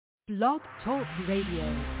Blog Talk Radio.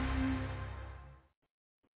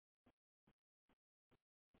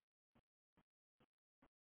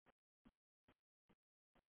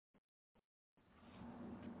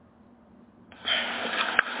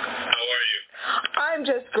 I'm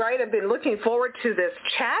just great. I've been looking forward to this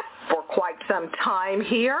chat for quite some time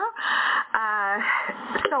here.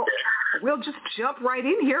 So we'll just jump right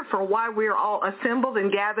in here for why we're all assembled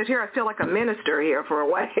and gathered here. I feel like a minister here for a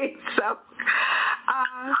way. So,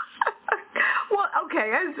 well,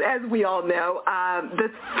 okay, as we all know, the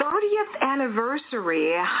 30th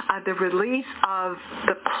anniversary of the release of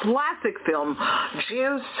the classic film,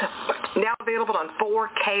 Juice, now available on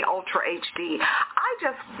 4K Ultra HD. I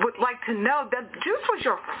just would like to know that Juice was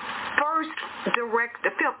your first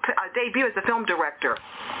debut as a film director.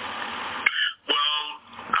 Well,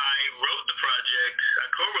 I wrote the project, I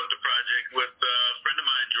co-wrote the project with a friend of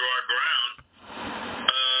mine, Gerard Brown,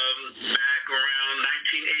 back around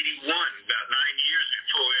 1981, about 9 years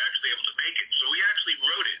before we were actually able to make it. So we actually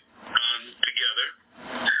wrote it together,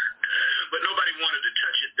 but nobody wanted to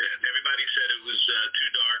touch it then. Everybody said it was too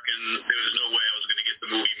dark and there was no way I was going to get the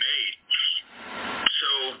movie made. So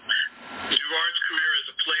Gerard's career as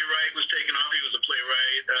a playwright was taken off. He was a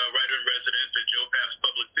playwright, writer-in-residence at Joe Papp's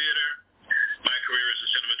Public Theater. My career as a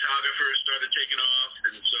cinematographer started taking off,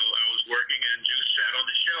 and so I was working, and Juice sat on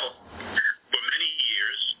the shelf for many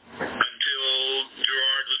years until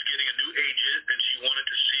Gerard was getting a new agent, and she wanted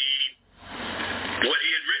to see what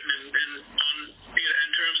he had written in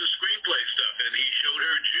terms of screenplay stuff, and he showed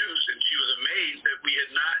her Juice, and she was amazed that we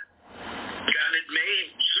had not gotten it made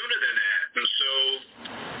sooner than that. And so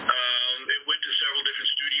it went to several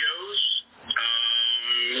different studios,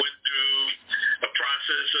 went through a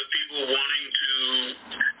process of people wanting to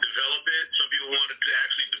develop it. Some people wanted to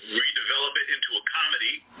actually redevelop it into a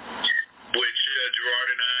comedy, which Gerard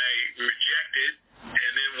and I rejected.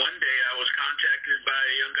 And then one day I was contacted by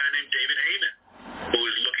a young guy named David Heyman, who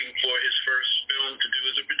was looking for his first film to do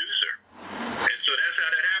as a producer. And so that's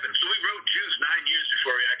how that happened. So we wrote Juice 9 years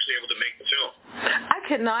before we were actually able to make the film. I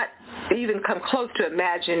could not even come close to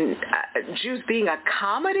imagine Juice being a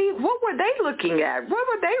comedy. What were they looking at? What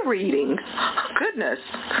were they reading? Goodness.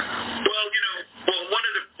 Well,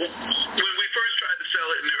 when we first tried to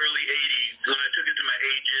sell it in the early 80s, when I took it to my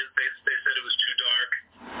agent, they said it was too dark.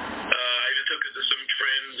 I even took it to some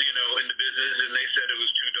friends, in the business, and they said it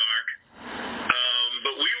was too dark.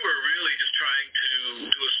 But we were really just trying to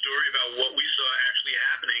do a story about what we saw actually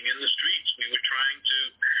happening in the streets. We were trying to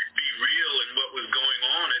be real in what was going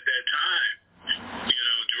on at that time.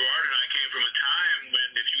 Gerard and I came from a time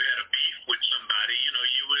when if you had a beef with somebody,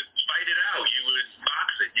 you would fight it out. You would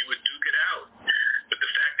box it. You would duke it out. But the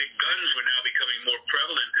fact that guns were now becoming more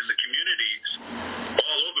prevalent in the communities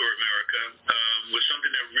all over America was something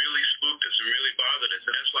that really spooked us and really bothered us.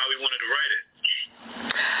 And that's why we wanted to write it.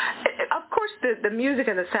 Of course, the music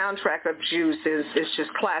and the soundtrack of Juice is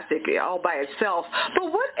just classic all by itself.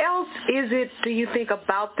 But what else is it, do you think,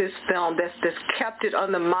 about this film that's kept it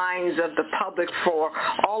on the minds of the public for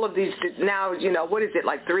all of these, now, what is it,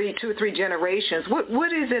 like 2 or 3 generations?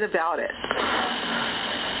 What is it about it? Well,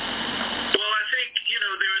 I think,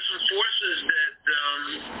 there are some forces that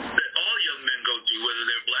all young men go through, whether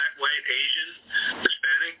they're black, white, Asian,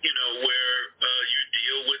 Hispanic, where you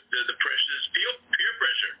deal with the pressures, peer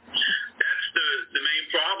pressure. That's the main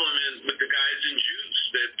problem with the guys in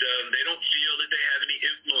Juice, that they don't feel that they have any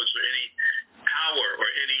influence or any power or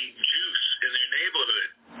any juice in their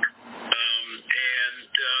neighborhood.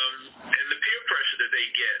 And the peer pressure that they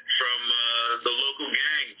get from the local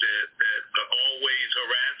gangs that are always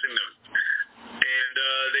harassing them. And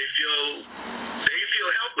they feel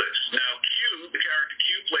helpless. Now, the character Q,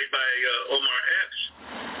 played by Omar Epps,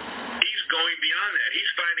 he's going beyond that.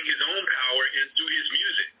 He's finding his own power through his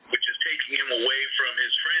music, which is taking him away from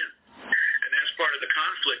his friends. And that's part of the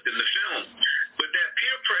conflict in the film. But that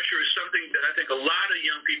peer pressure is something that I think a lot of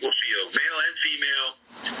young people feel, male and female,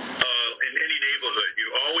 in any neighborhood.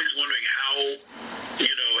 You're always wondering how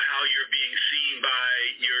you're being seen by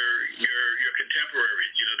your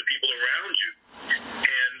contemporaries, the people around you.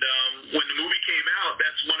 And when the movie came out,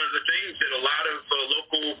 that's one of the things that a lot of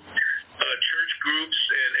local church groups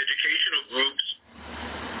and educational groups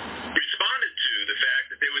responded to, the fact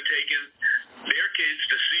that they were taking their kids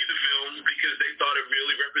to see the film because they thought it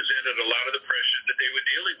really represented a lot of the pressures that they were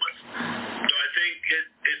dealing with. So I think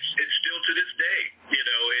it's still to this day,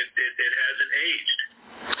 it hasn't aged.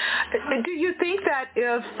 Do you think that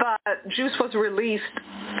if Juice was released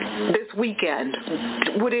this weekend,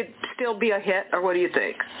 would it still be a hit, or what do you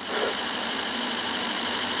think?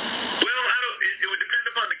 Well, it would depend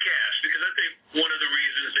upon the cast, because I think one of the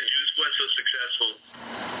reasons that Juice was so successful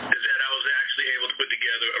is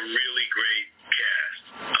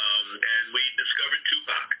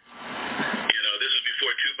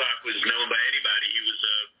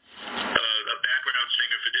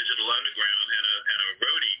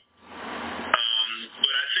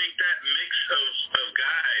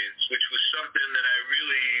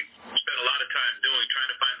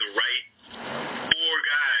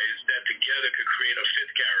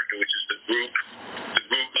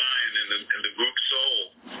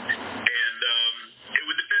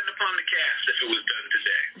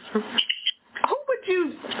Who would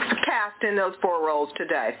you cast in those 4 roles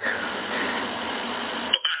today? I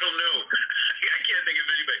don't know. I can't think of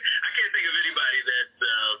anybody. I can't think of anybody that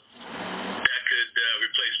could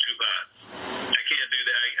replace Tupac. I can't do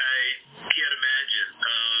that. I can't imagine.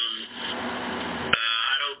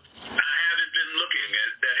 I haven't been looking.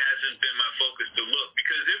 That hasn't been my focus to look,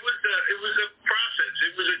 because it was a process.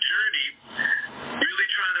 It was a journey, really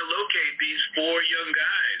trying to locate these 4 young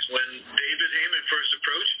guys. When David Heyman first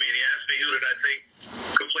approached me and he asked me who did I think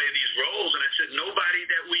could play these roles, and I said nobody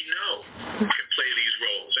that we know can play these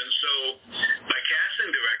roles. And so my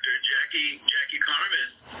casting director, Jackie Carmen,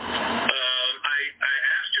 I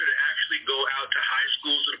asked her to actually go out to high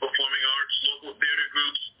schools and performing arts, local theater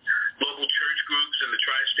groups, local church groups in the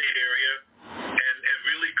tri-state area, and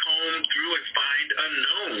really comb through and find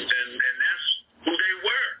unknowns, and that's who they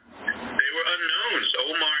were. They were unknowns.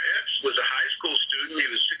 Omar Epps was a high school student. He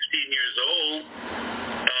was 16 years old,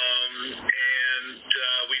 and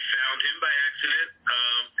we found him by accident.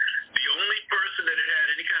 The only person that had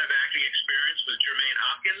any kind of acting experience was Jermaine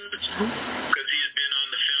Hopkins, because he had been on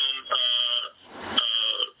the film,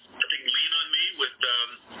 I think, Lean on Me, with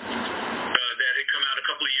that had come out a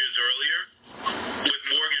couple of years earlier with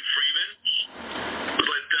Morgan Freeman.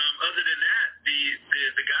 But other than that,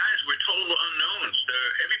 the guys were total unknowns.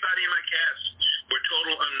 Everybody in my cast were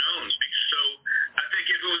total unknowns. So I think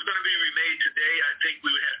if it was going to be remade today, I think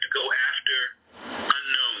we would have to go after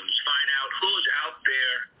unknowns, find out who's out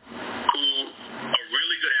there who are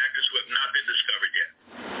really good actors who have not been discovered yet.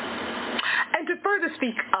 And to further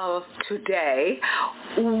speak of today,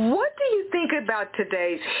 what do you think about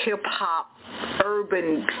today's hip-hop,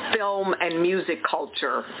 urban film and music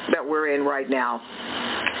culture that we're in right now?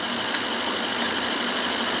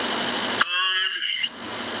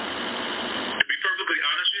 To be perfectly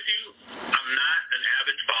honest with you, I'm not an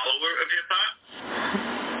avid follower of hip-hop,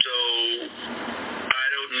 so I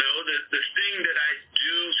don't know. The thing that I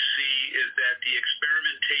do see is that the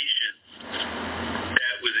experimentation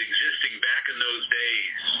that was existing back in those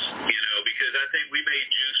days, because I think we made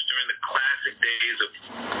juice during the classic days of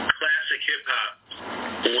classic hip-hop,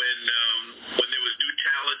 when there was new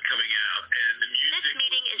talent coming out, and the music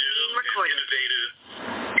was new and innovative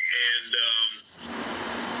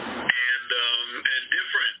and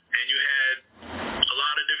different, and you had a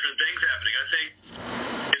lot of different things happening. I think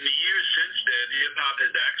in the years since then, hip-hop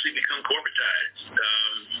has actually become corporatized.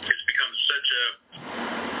 It's become such a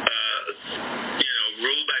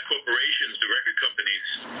ruled by corporations, the record companies,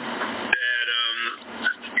 that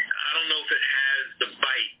I don't know if it has the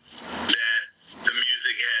bite that the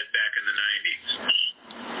music had back in the 90s.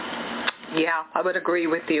 Yeah, I would agree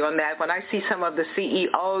with you on that. When I see some of the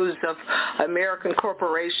CEOs of American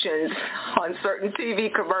corporations on certain TV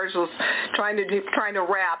commercials trying to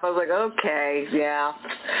rap, I was like, okay, yeah,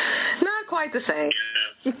 not quite the same.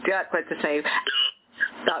 Not quite the same.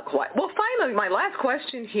 Not quite. Well, finally, my last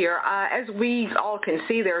question here. As we all can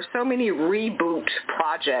see, there are so many reboot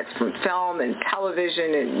projects from film and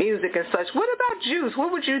television and music and such. What about Juice?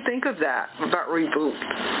 What would you think of that, about reboot?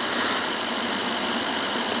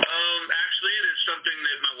 Actually, there's something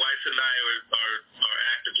that my wife and I are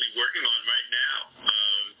actively working on right now,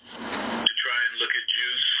 to try and look at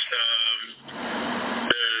Juice,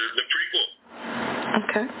 the prequel.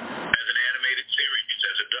 Okay. As an animated series,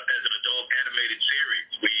 as an adult animated series.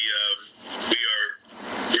 We are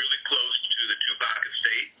really close to the Tupac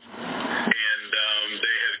estate, and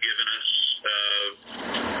they have given us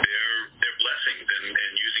their blessings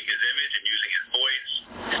and using his image and using his voice.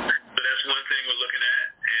 So that's one thing we're looking at,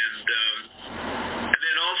 and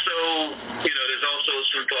then also, there's also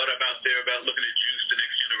some thought about looking at Juice, the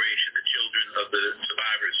next generation, the children of the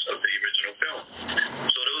survivors of the original film.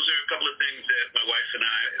 So those are a couple of things that my wife and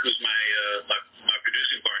I, who's my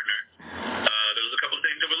producing partner, those are a couple of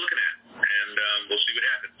things that we're looking at, and we'll see what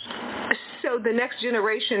happens. So the next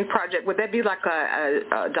generation project, would that be like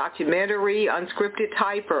a documentary, unscripted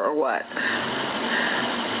type, or what? No,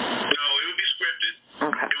 it would be scripted.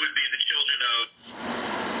 Okay. It would be the children of,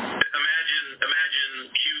 imagine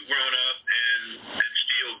Q grown up and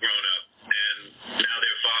Steele grown up, and now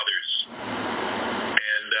they're fathers,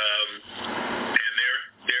 and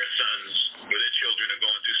their sons or their children are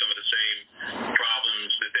going through some of the same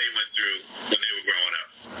problems that they went through when they were growing up.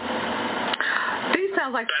 These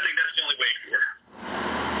sound like. So I think that's the only way to work.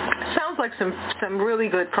 Sounds like some really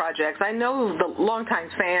good projects. I know the longtime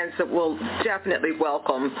fans that will definitely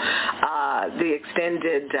welcome the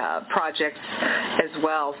extended projects as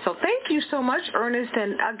well. So thank you so much, Ernest,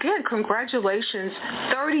 and again, congratulations.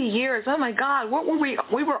 30 years. Oh my God, what were we?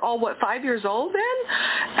 We were all 5 years old then,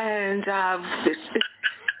 and I wish.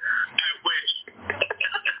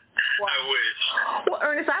 Well,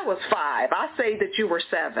 Ernest, I was 5. I say that you were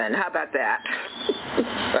 7. How about that?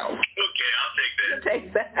 Okay, I'll take that.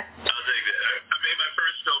 Take that. I'll take that. I made my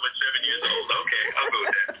first film at 7 years old. Okay, I'll go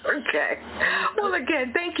with that. Okay. Well,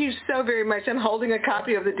 again, thank you so very much. I'm holding a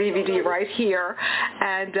copy of the DVD right here,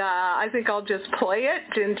 and I think I'll just play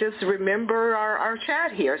it and just remember our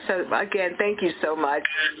chat here. So, again, thank you so much.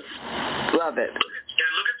 Love it.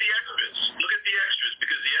 And look at the extras. Look at the extras,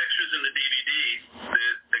 because the extras in the DVD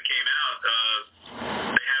that came out,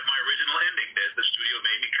 they have my original ending that the studio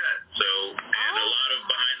made me cut. So, and a lot of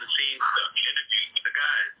behind-the-scenes stuff, interviews with the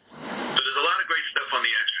guys. So there's a lot of great stuff on the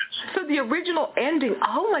extras. So the original ending,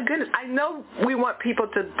 oh my goodness, I know we want people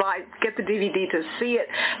to get the DVD to see it,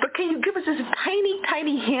 but can you give us just a tiny,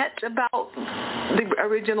 tiny hint about the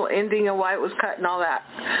original ending and why it was cut and all that?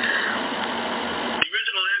 The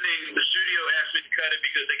original ending, the studio asked me to cut it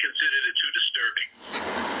because they considered it too disturbing.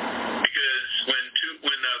 Because when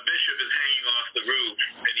Bishop is hanging off the roof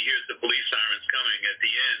and he hears the police sirens coming at the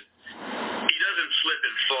end, he doesn't slip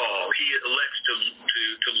and fall. He elects to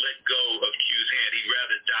let go of Q's hand. He'd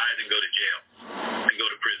rather die than go to jail and go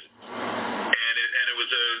to prison. And it was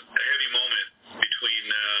a heavy moment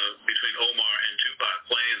between Omar and Tupac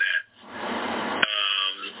playing that.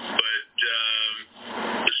 But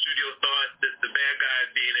the studio thought that the bad guy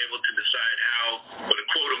being able to decide how, or the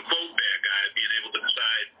quote-unquote bad guy being able to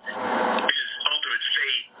decide his ultimate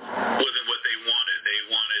fate wasn't what they wanted. They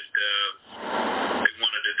wanted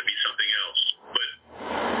it to be something else. But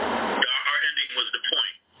our ending was the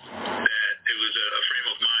point, that it was a frame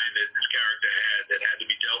of mind that this character had that had to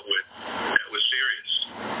be dealt with that was serious.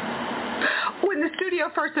 When the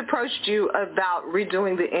studio first approached you about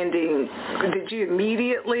redoing the ending, did you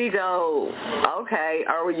immediately go, okay,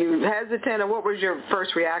 or were you hesitant, or what was your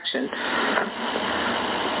first reaction? Well,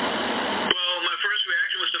 my first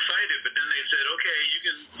reaction was to fight it, but then they said, okay, you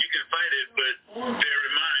can fight it, but bear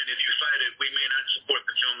in mind, if you fight it, we may not support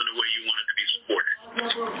the film in the way you want it to be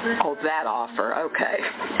supported. Oh, that offer, okay.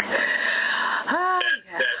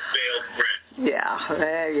 That veiled threat. Yeah,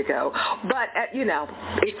 there you go. But,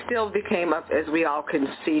 it still became, as we all can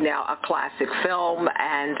see now, a classic film.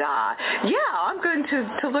 And, I'm going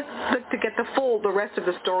to look to get the rest of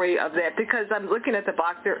the story of that, because I'm looking at the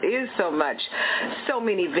box. There is so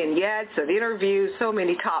many vignettes of interviews, so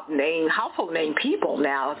many household name people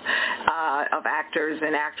now of actors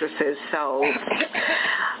and actresses. So,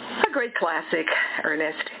 a great classic,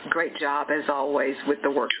 Ernest. Great job, as always, with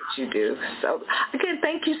the work that you do. So, again,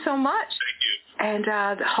 thank you so much. Thank you. And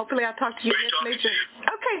hopefully I'll talk to you next major.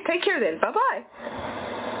 Okay, take care then. Bye-bye.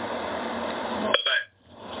 Bye-bye.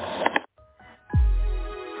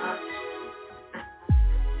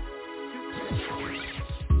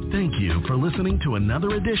 Thank you for listening to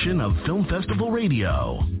another edition of Film Festival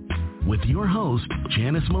Radio with your host,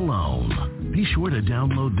 Janice Malone. Be sure to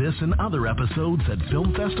download this and other episodes at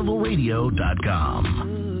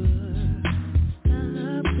filmfestivalradio.com.